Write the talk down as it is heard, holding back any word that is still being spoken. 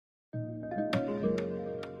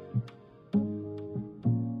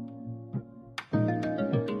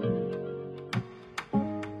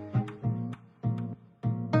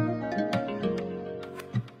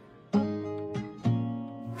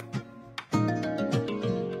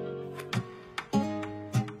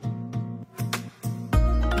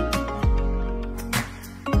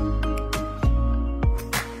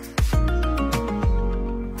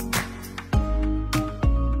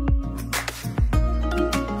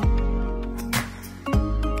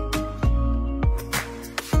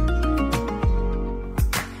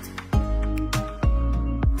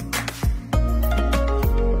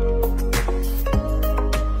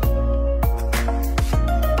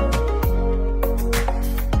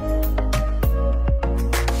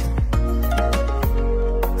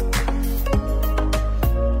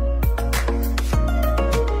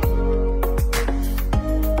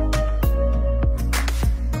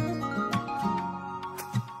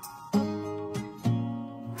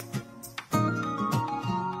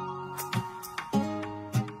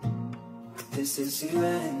this is the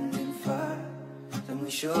end in fire, then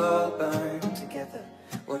we shall all burn together.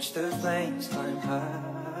 Watch the flames climb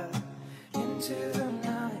high into the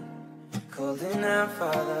night, calling out,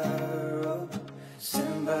 Father, oh,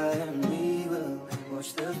 stand by and we will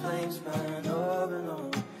watch the flames burn over and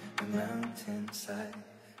on the mountainside.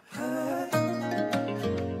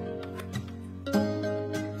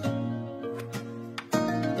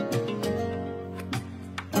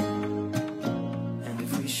 And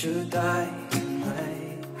if we should die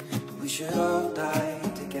tonight, we should all die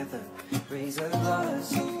together. Raise a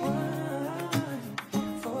glass of wine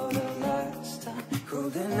for the last time,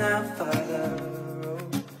 calling out, Father, oh,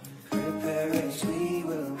 prepare as we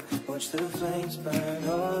will watch the flames burn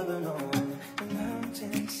over and on the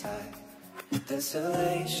mountainside.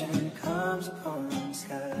 Desolation comes upon the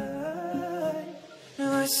sky.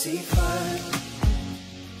 Now I see fire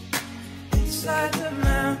inside the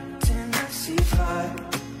mountain. I see fire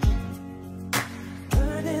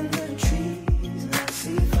burning the trees. And I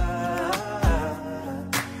see fire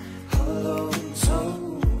hollow and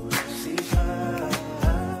soul. I see fire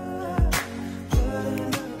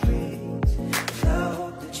burning the breeze. And I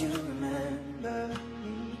hope that you remember me.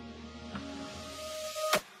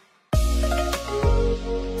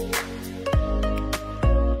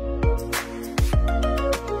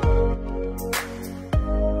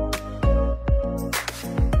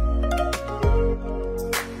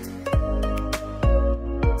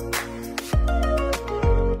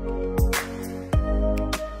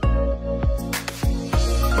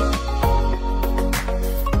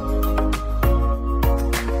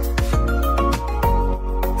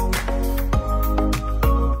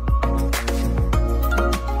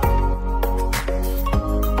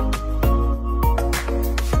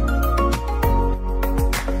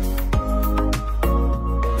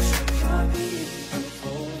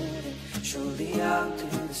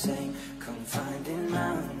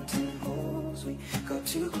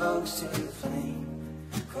 Too close to the flame,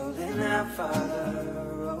 calling out, Father,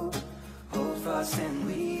 oh, hold fast and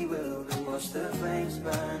we will watch the flames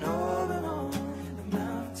burn over and on the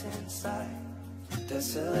mountainside.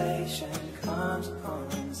 Desolation comes upon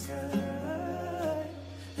the sky.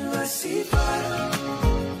 Now I see fire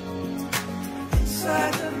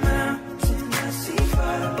inside the mountain. I see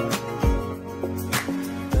fire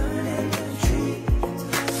burning the trees.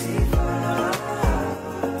 I see fire.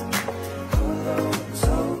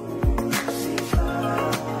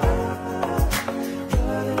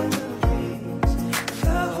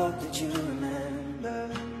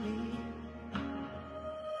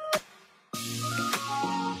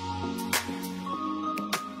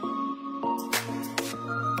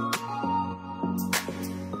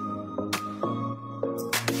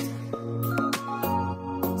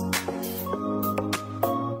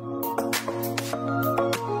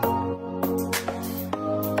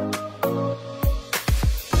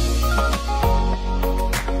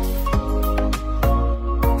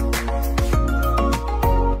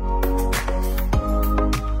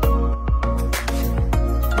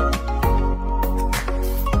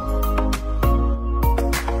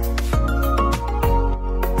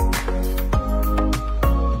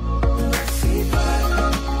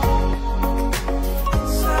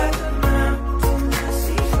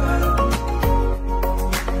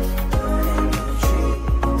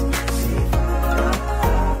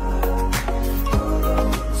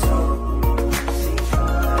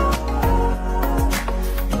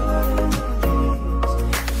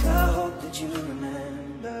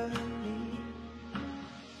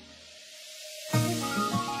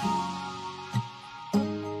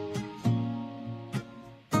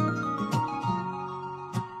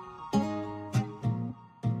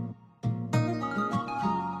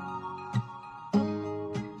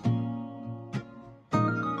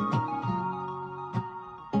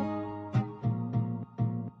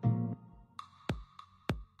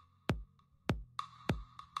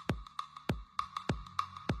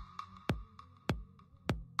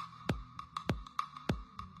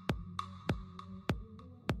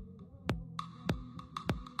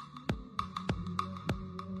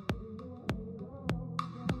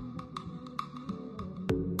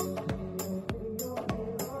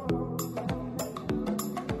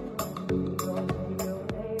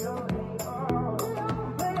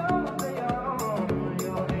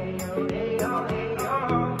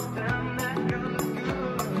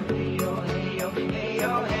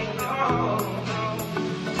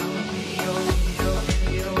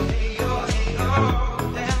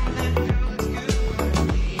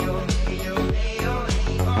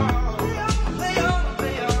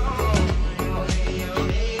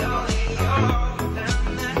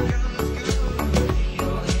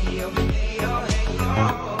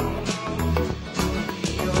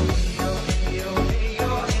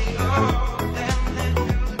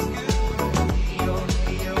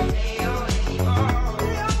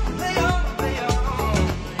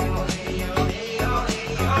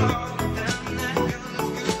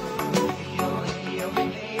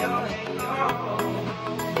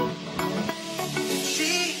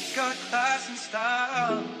 got class and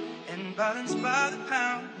style, and balanced by the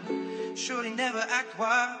pound. Shorty never act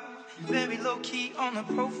wild, very low key on the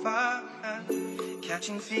profile.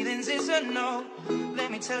 Catching feelings is a no, let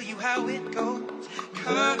me tell you how it goes.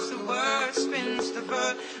 Curves the word, spins the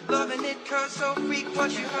verb, loving it cause so freak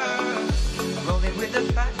what you heard. Rolling with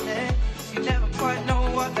the fatness, you never quite know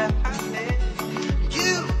what that is.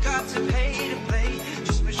 You got to pay to play,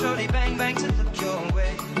 just for shorty bang bang to look your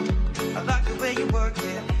way. I like the way you work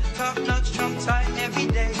it, top notch, trump tight every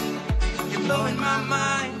day. You're blowing my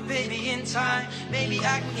mind, baby, in time. Maybe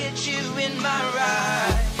I can get you in my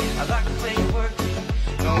ride. I like the way you work it,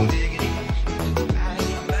 no diggity.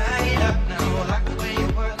 Bag it up now. I like the way you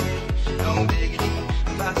work it, no diggity.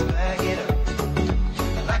 I'm about to bag it up.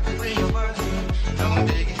 I like the way you work it, no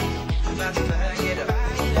diggity. I'm about to bag it up.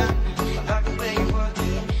 I like the way you work it,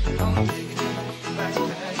 no diggity. I'm about to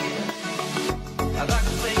bag it up. I like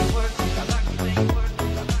the way you work it. I like the way you work it.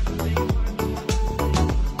 I like the way you work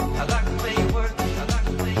it. I like the way you work it. I like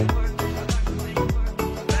the way you work it.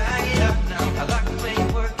 Bag it up now. I like the way you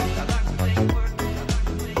work it. I like the way you work it.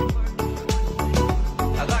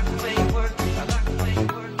 I like the way you work it. I like the way you work it. I like the way you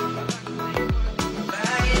work it.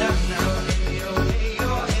 Bag it up now. Hey yo, hey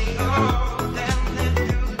yo, hey yo. Damn, that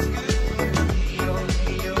girl looks good. Hey yo,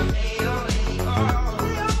 hey yo, hey yo, hey yo.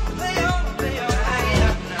 Play on, play on. Bag it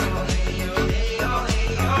up now. Hey yo, hey yo, hey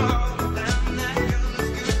yo. Damn, that girl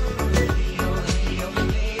looks good. Hey yo, hey yo,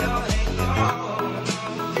 hey yo, hey yo.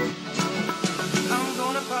 I'm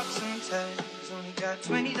gonna pop some tags. Only got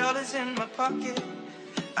 $20 in my pocket.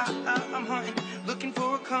 I'm hunting, looking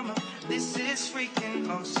for a come up. This is freaking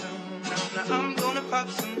awesome. Now I'm gonna pop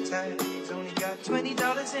some tags. Only got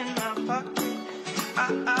 $20 in my pocket.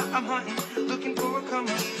 I'm hunting, looking for a come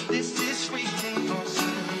up. This is freaking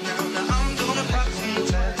awesome. Now I'm gonna pop some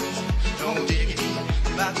tags. No diggity,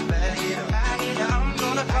 about to bag it up. I'm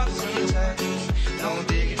gonna pop some tags. No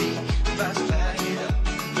diggity, about to bag it up.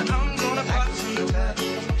 I'm gonna pop some tags.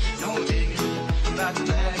 No diggity, about to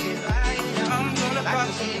bag it up. I'm gonna pop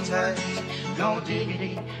some tags. No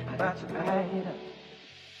diggity, about to bag it up.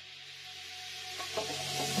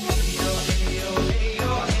 Hey yo, hey yo, hey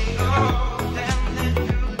yo, hey yo. Damn, that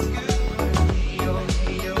girl looks good. Hey yo,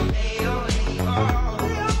 hey yo, hey yo, hey yo.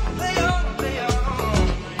 Play on, play on.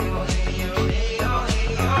 Hey yo, hey yo, hey yo, hey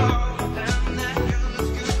yo. Damn, that girl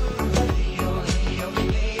looks good. Hey yo, hey yo,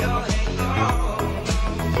 hey yo, hey yo.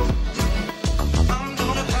 I'm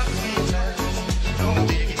gonna pop some tags. No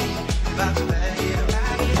diggity, about to bag it up.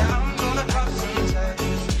 I'm gonna pop some tags.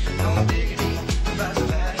 No diggity, about to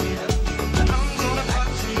bag it up. I'm gonna pop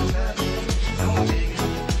some tags. No diggity,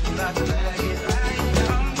 about to bag it up.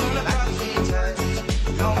 I'm gonna pop some tags.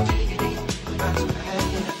 No diggity, about to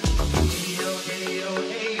bag it up. Hey yo, hey yo,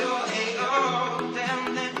 hey yo, hey yo. Damn,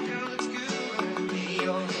 that girl looks good. Hey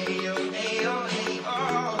yo, hey yo, hey yo, hey yo.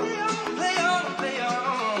 Play on, play on.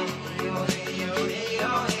 Hey yo, hey yo, hey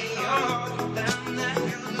yo, hey yo. Damn, that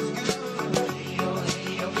girl looks good. Hey yo, hey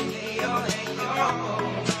yo, hey yo, hey yo.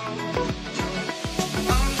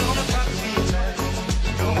 I'm gonna pop some tags.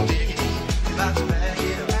 No diggity, about to bag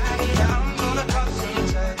it up. I'm gonna pop some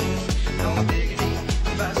tags. No diggity,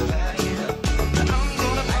 about to bag it up. I'm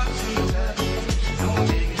gonna pop some tags. No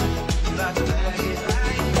diggity, about to bag it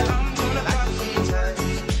up. I'm gonna pop some tags.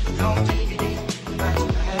 No diggity, about to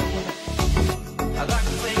bag it up. I like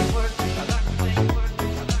the way you work it. I like the way you work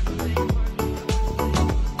it. I like the way you work it.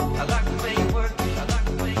 I like the way you work it. I like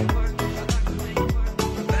the way you work it. I like the way you work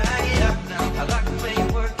it. Bag it up now. I like the way you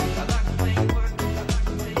work it. I like the way you work it. I like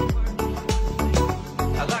the way you work it.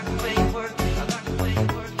 I like the way you work it. I like the way you work it. I like the way you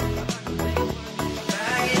work it.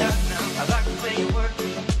 Bag it up now. I like the way you work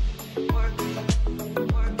it. Work it.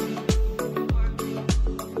 Work it. Work it. Work it.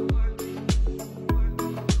 Work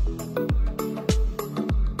it.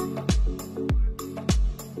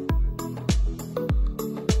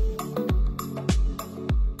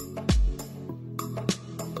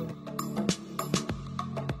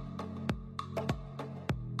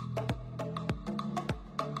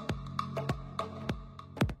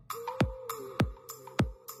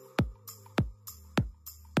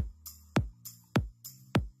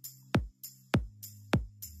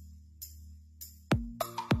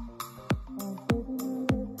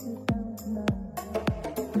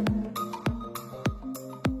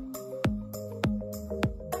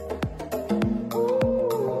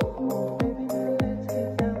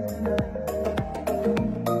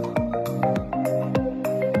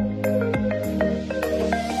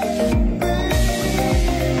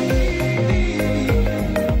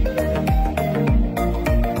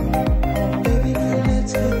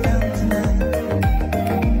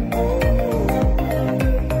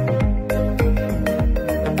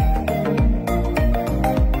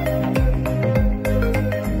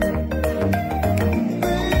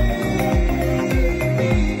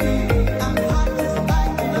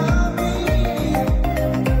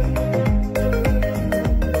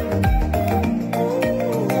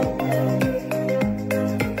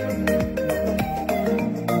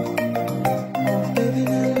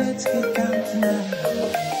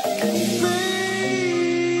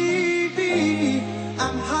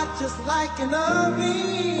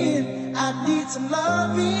 need some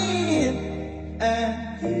loving,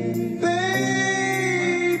 and baby,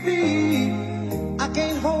 I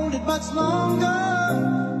can't hold it much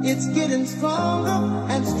longer. It's getting stronger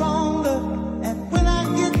and stronger.